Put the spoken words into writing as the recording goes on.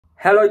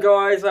Hello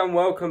guys and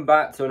welcome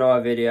back to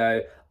another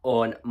video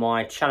on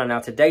my channel. Now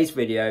today's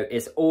video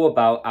is all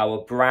about our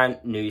brand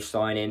new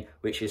signing,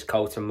 which is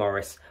Carlton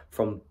Morris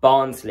from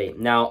Barnsley.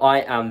 Now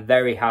I am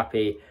very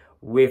happy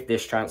with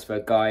this transfer,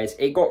 guys.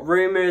 It got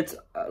rumoured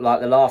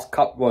like the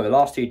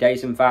last 2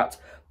 days in fact,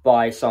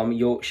 by some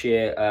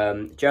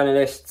Yorkshire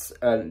journalists.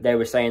 They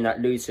were saying that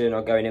Luton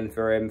are going in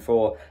for him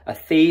for a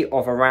fee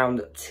of around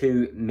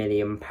 £2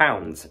 million.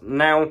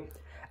 Now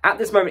at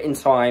this moment in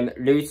time,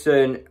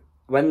 Luton,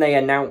 when they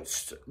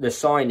announced the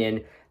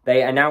signing,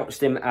 they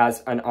announced him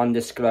as an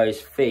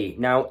undisclosed fee.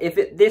 Now,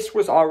 if this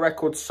was our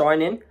record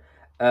signing,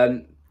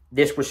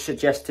 this would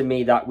suggest to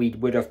me that we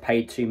would have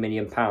paid £2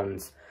 million.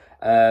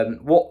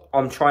 What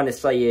I'm trying to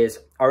say is,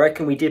 I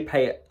reckon we did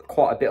pay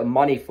quite a bit of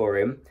money for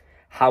him.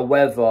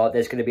 However,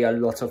 there's going to be a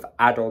lot of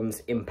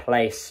add-ons in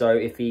place. So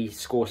if he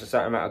scores a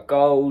certain amount of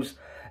goals,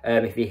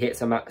 if he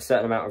hits a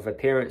certain amount of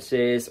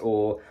appearances,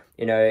 or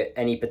you know,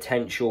 any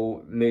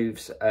potential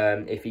moves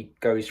if he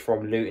goes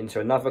from Luton to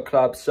another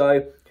club.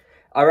 So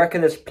I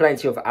reckon there's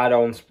plenty of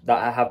add-ons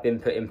that have been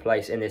put in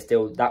place in this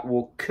deal that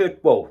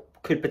could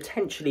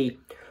potentially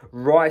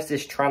rise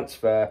this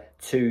transfer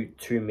to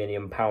 £2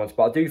 million. But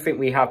I do think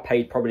we have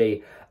paid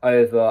probably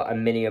over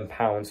 £1 million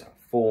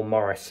for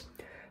Morris.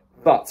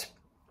 But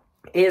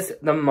is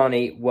the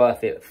money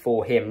worth it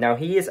for him? Now,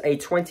 he is a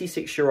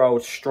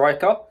 26-year-old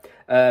striker.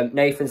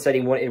 Nathan said he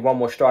wanted one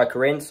more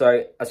striker in.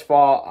 So as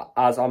far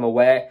as I'm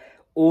aware,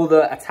 all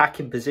the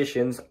attacking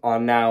positions are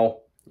now,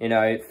 you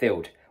know,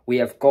 filled. We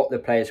have got the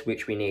players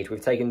which we need.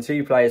 We've taken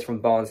 2 players from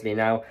Barnsley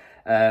now.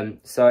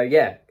 So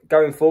yeah,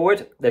 going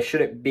forward, there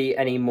shouldn't be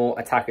any more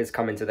attackers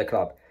coming to the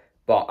club.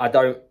 But I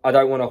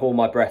don't want to hold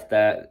my breath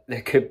there.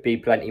 There could be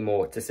plenty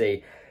more to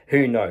see.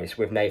 Who knows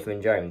with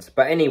Nathan Jones.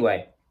 But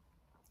anyway,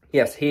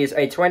 yes, he is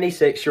a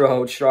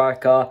 26-year-old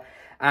striker,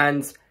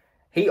 and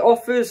he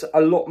offers a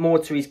lot more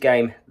to his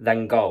game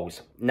than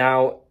goals.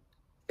 Now,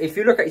 if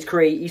you look at his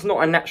career, he's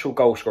not a natural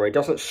goal scorer. He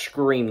doesn't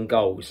scream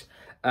goals.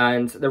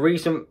 And the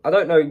reason, I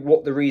don't know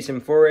what the reason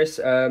for this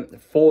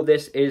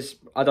is.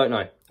 I don't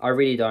know. I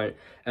really don't.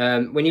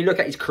 When you look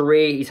at his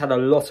career, he's had a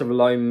lot of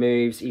loan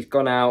moves. He's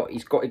gone out.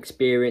 He's got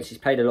experience. He's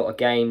played a lot of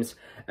games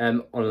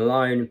on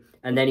loan.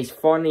 And then he's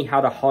finally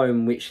had a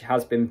home, which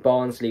has been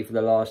Barnsley for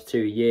the last 2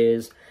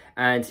 years.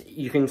 And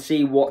you can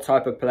see what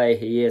type of player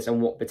he is and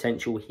what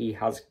potential he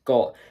has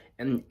got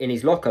in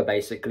his locker,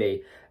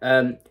 basically.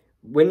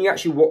 When you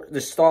actually watch the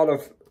style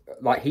of,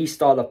 his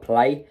style of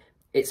play,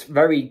 it's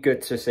very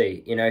good to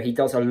see. You know, he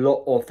does a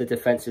lot of the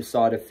defensive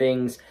side of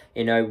things,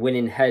 you know,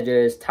 winning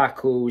headers,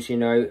 tackles, you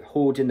know,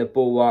 holding the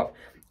ball up.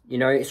 You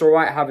know, it's all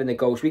right having the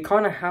goals. We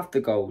kind of have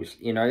the goals,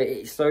 you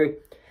know. So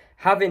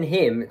having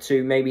him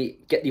to maybe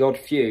get the odd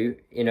few,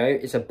 you know,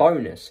 is a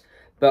bonus.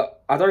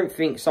 But I don't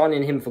think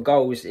signing him for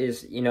goals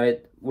is, you know,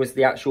 was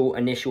the actual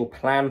initial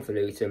plan for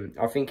Luton.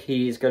 I think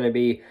he's going to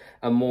be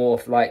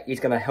he's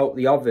going to help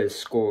the others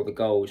score the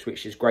goals,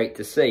 which is great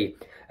to see.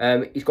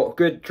 He's got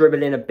good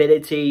dribbling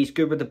ability. He's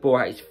good with the ball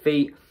at his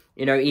feet.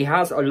 You know, he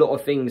has a lot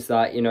of things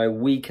that, you know,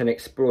 we can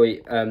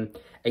exploit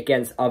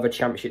against other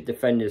Championship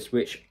defenders,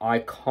 which I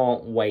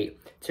can't wait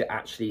to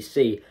actually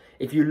see.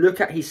 If you look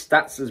at his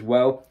stats as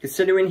well,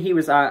 considering he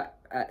was at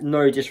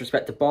no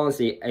disrespect to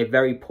Barnsley, a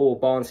very poor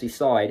Barnsley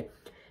side,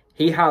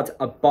 he had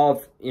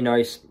above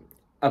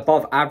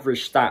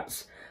average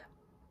stats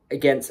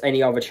against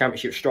any other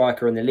Championship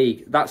striker in the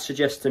league. That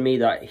suggests to me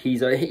that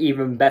he's an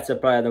even better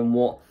player than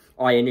what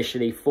I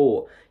initially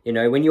thought. You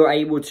know, when you're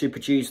able to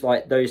produce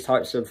like those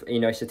types of, you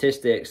know,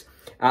 statistics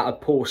at a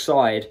poor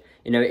side,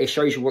 you know, it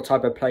shows you what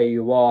type of player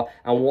you are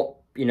and what,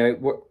 you know,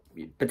 what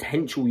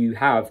potential you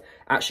have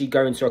actually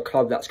going to a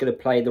club that's going to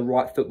play the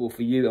right football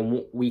for you and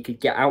what we could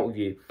get out of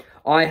you.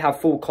 I have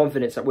full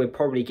confidence that we'll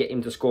probably get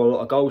him to score a lot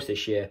of goals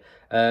this year.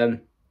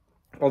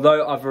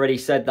 Although I've already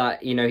said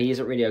that, you know, he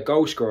isn't really a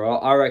goal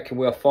scorer, I reckon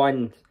we'll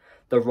find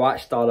the right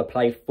style of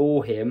play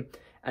for him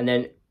and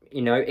then,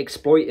 you know,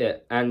 exploit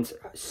it and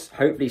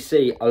hopefully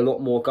see a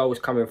lot more goals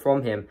coming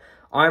from him.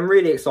 I'm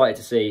really excited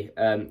to see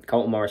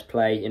Carlton Morris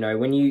play. You know,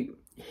 when you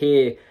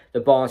hear the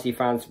Barnsley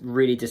fans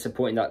really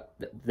disappointed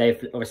that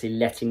they've obviously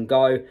let him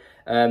go.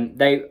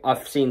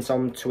 I've seen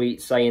some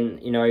tweets saying,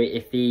 you know,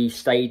 if he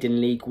stayed in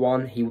League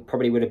One, he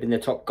probably would have been the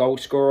top goal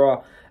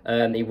scorer.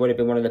 He would have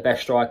been one of the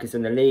best strikers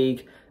in the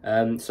league.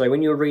 So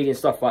when you're reading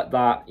stuff like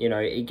that, you know,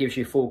 it gives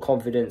you full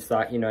confidence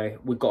that, you know,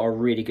 we've got a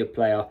really good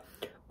player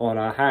on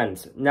our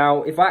hands.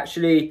 Now, if I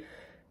actually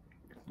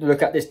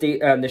look at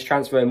this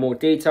transfer in more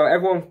detail,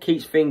 everyone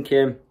keeps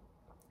thinking,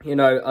 you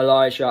know,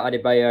 Elijah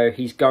Adebayo,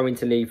 he's going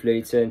to leave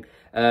Luton.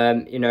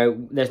 You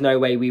know, there's no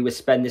way we would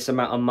spend this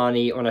amount of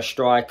money on a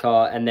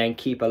striker and then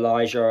keep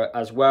Elijah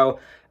as well.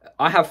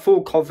 I have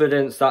full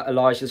confidence that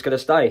Elijah's going to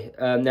stay.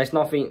 There's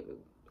nothing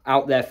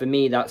out there for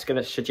me that's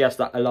going to suggest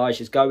that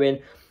Elijah's going.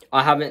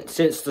 I haven't,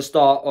 since the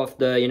start of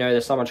the, you know,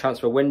 the summer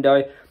transfer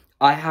window,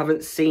 I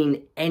haven't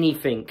seen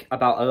anything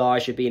about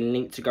Elijah being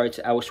linked to go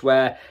to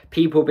elsewhere.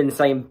 People have been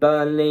saying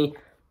Burnley.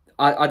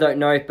 I don't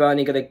know if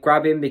Burnley are going to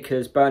grab him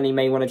because Burnley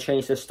may want to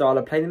change their style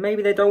of play.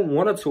 Maybe they don't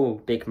want a tall,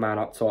 big man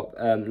up top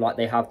like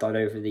they have done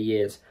over the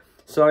years.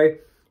 So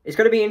it's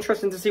going to be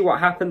interesting to see what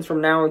happens from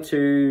now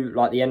to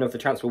like the end of the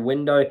transfer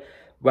window,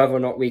 whether or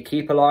not we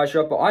keep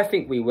Elijah. But I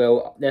think we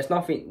will. There's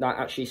nothing that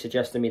actually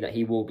suggests to me that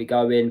he will be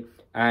going.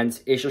 And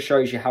it just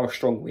shows you how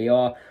strong we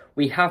are.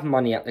 We have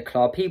money at the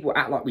club. People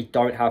act like we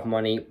don't have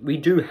money. We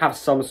do have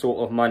some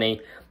sort of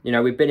money. You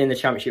know, we've been in the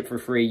Championship for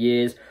 3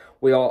 years.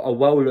 We are a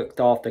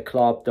well-looked-after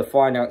club. The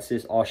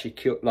finances are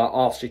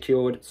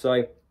secured.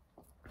 So,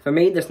 for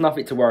me, there's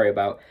nothing to worry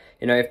about.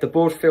 You know, if the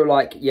board feel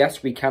like,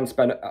 yes, we can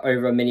spend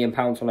over £1 million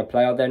on a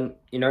player, then,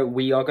 you know,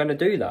 we are going to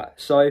do that.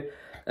 So,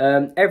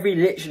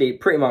 literally,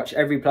 pretty much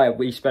every player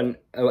we've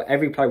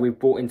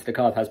brought into the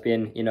club has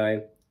been, you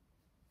know,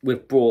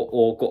 we've brought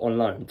or got on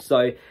loan.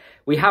 So,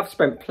 we have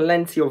spent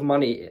plenty of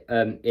money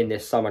in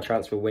this summer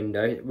transfer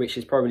window, which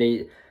is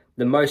probably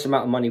the most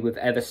amount of money we've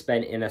ever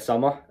spent in a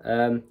summer.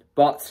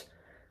 But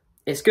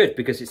it's good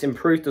because it's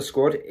improved the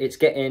squad. It's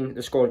getting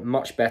the squad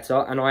much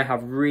better. And I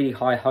have really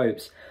high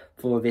hopes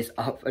for this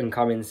up and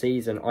coming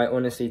season. I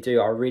honestly do.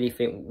 I really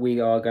think we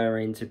are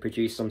going to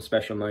produce some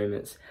special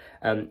moments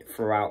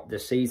throughout the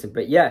season.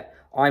 But yeah,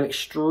 I'm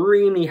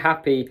extremely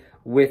happy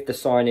with the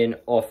signing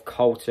of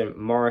Carlton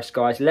Morris,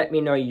 guys. Let me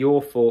know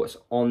your thoughts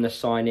on the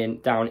signing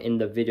down in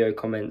the video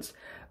comments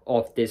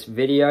of this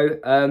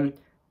video.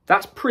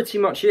 That's pretty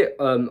much it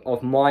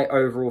of my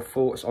overall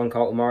thoughts on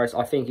Carlton Morris.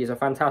 I think he's a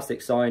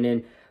fantastic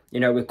signing. You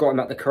know, we've got him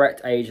at the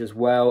correct age as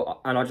well.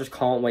 And I just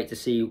can't wait to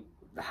see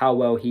how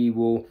well he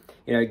will,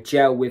 you know,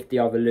 gel with the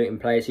other Luton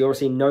players. He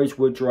obviously knows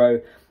Woodrow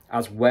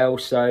as well.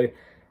 So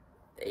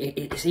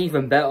it's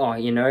even better,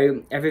 you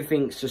know.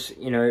 Everything's just,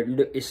 you know,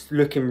 it's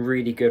looking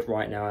really good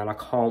right now. And I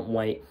can't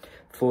wait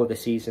for the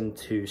season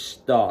to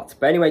start.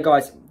 But anyway,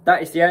 guys,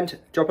 that is the end.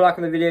 Drop a like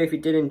on the video if you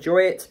did enjoy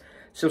it.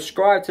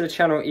 Subscribe to the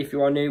channel if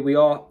you are new. We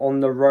are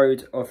on the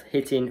road of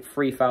hitting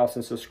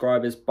 3,000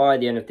 subscribers by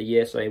the end of the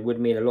year. So it would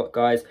mean a lot,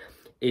 guys.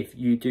 If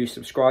you do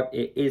subscribe,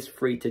 it is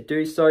free to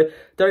do so.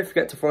 Don't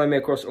forget to follow me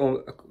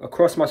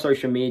across my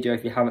social media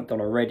if you haven't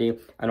done already.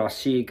 And I'll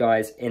see you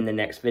guys in the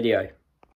next video.